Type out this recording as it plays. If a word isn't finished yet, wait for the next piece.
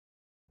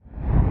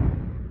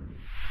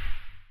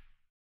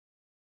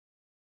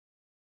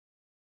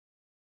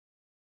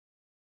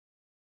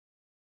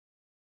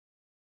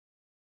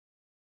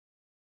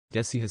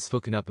Jessi has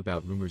spoken up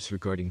about rumors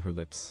regarding her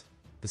lips.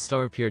 The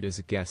star appeared as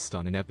a guest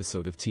on an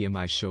episode of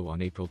TMI show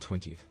on April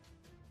 20th.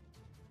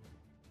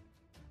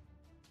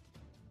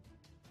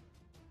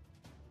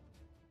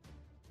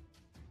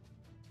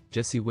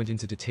 Jessi went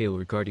into detail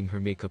regarding her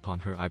makeup on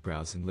her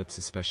eyebrows and lips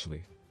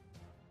especially.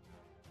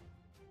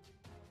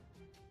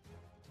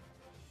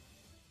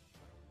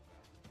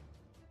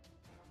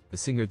 The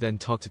singer then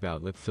talked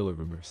about lip filler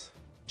rumors.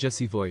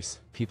 Jessi voice,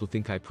 people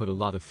think I put a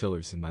lot of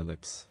fillers in my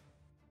lips.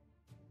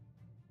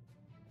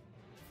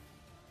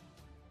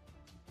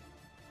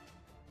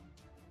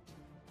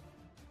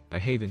 I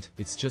haven't,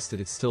 it's just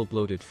that it's still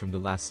bloated from the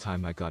last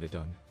time I got it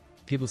done.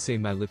 People say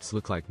my lips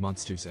look like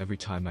monsters every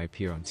time I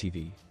appear on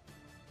TV.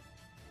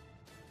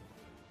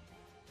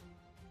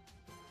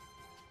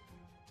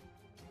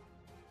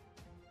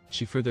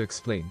 She further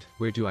explained,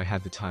 where do I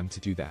have the time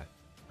to do that?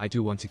 I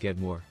do want to get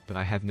more, but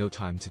I have no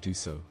time to do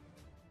so.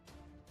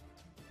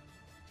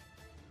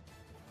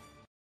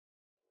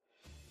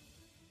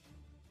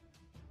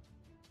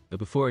 A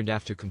before and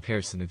after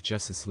comparison of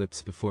Jessi's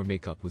lips before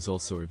makeup was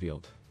also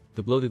revealed.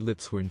 The bloated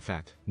lips were in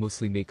fact,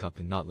 mostly makeup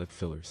and not lip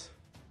fillers.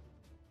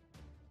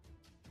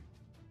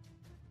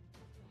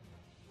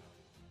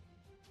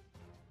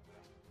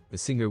 The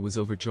singer was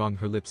overdrawing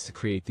her lips to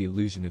create the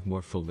illusion of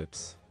more full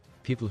lips.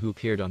 People who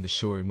appeared on the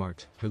show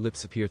remarked, her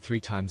lips appear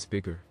 3 times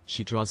bigger,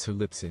 she draws her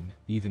lips in,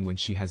 even when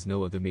she has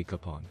no other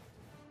makeup on.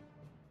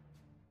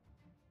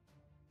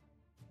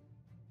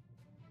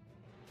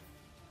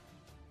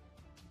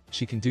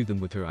 She can do them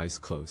with her eyes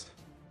closed.